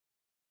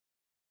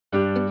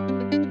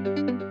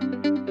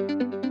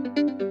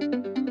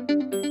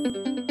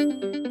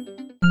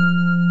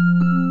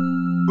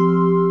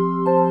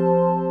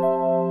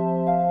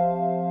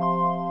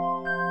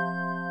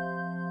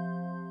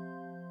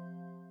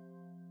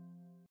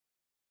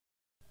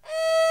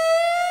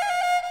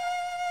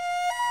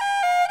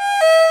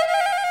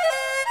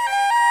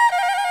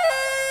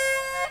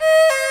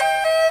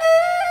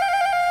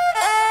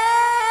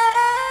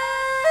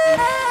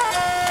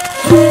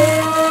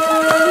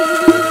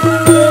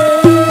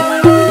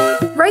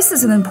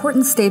is an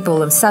important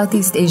staple of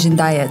Southeast Asian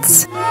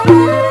diets.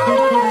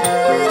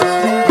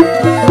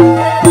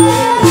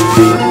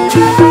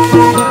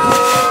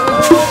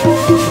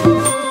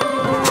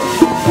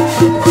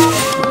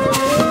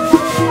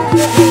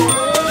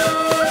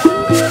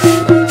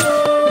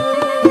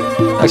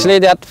 Actually,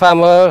 that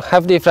farmer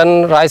have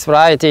different rice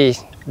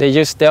varieties. They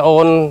use their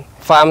own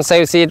farm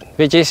sale seed,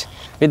 which is,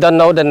 we don't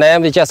know the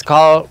name, we just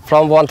call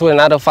from one to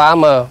another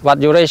farmer, but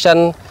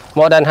duration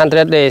more than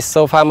 100 days,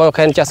 so farmer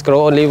can just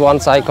grow only one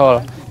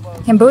cycle.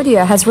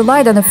 Cambodia has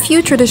relied on a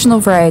few traditional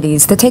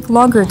varieties that take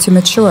longer to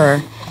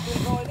mature.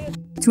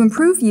 To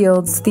improve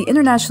yields, the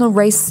International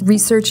Rice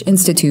Research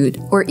Institute,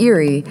 or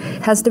IRRI,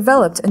 has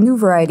developed a new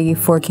variety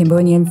for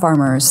Cambodian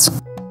farmers.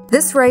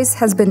 This rice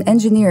has been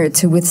engineered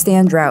to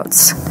withstand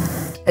droughts.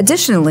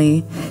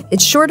 Additionally,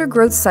 its shorter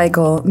growth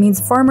cycle means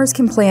farmers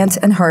can plant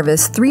and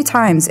harvest 3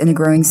 times in a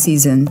growing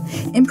season,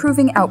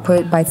 improving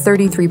output by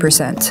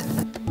 33%.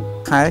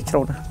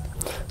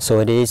 So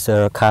it is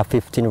a CAR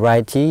 15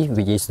 variety,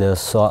 which is the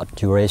short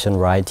duration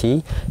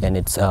variety, and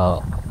its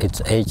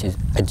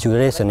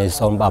duration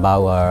is on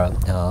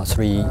about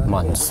 3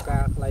 months.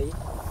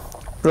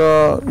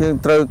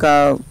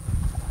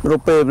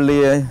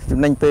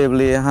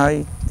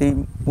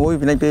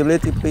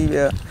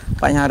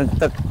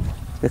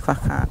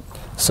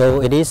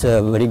 So it is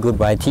a very good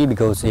variety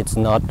because it's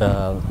not,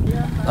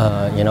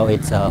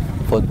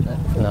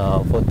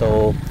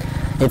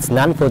 it's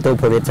non-photo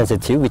period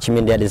sensitive, which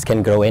means that it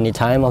can grow any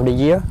time of the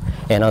year,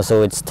 and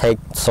also it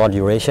takes short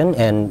duration,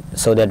 and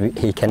so that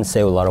he can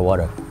save a lot of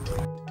water.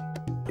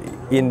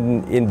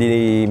 In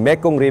the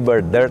Mekong River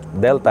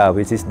Delta,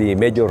 which is the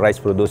major rice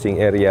producing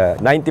area,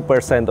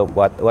 90% of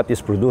what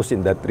is produced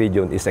in that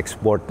region is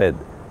exported.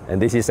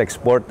 And this is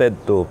exported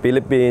to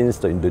Philippines,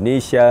 to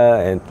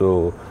Indonesia, and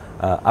to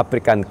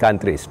African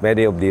countries,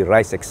 many of the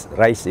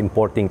rice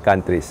importing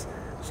countries.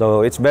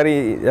 So that's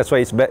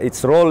why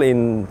its role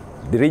in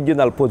the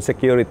regional food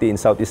security in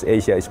Southeast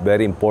Asia is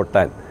very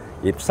important.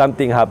 If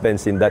something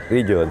happens in that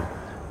region,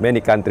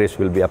 many countries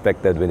will be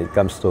affected when it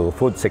comes to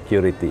food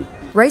security.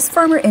 Rice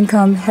farmer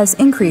income has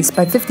increased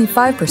by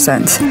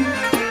 55%.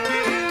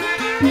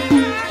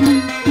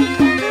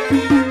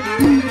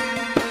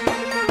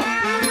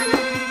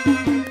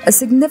 A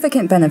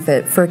significant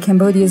benefit for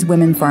Cambodia's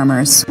women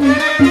farmers.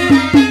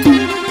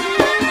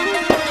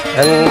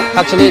 And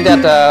actually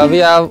that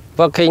we are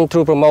working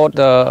to promote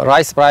the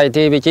rice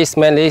variety, which is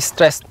mainly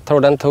stress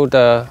tolerant to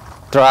the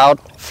drought,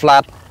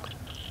 flood,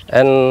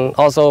 and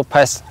also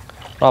pest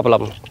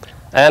problem.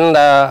 And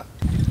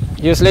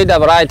usually the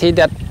variety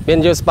that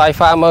been used by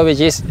farmer,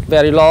 which is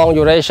very long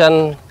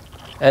duration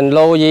and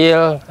low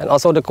yield, and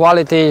also the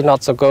quality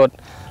not so good.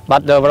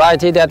 But the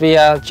variety that we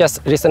are just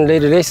recently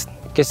released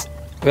is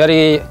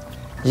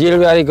yield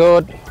very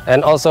good,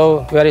 and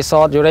also very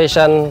short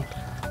duration,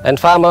 and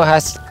farmer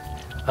has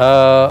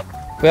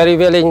very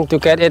willing to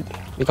get it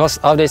because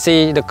they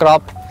see the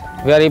crop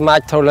very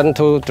much tolerant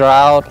to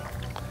drought,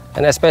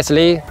 and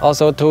especially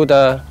also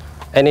to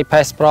any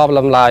pest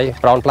problem like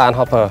brown plant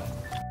hopper.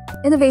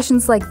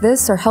 Innovations like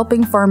this are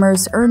helping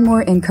farmers earn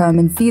more income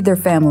and feed their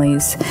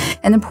families,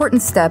 an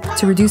important step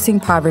to reducing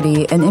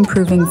poverty and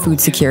improving food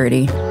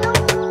security.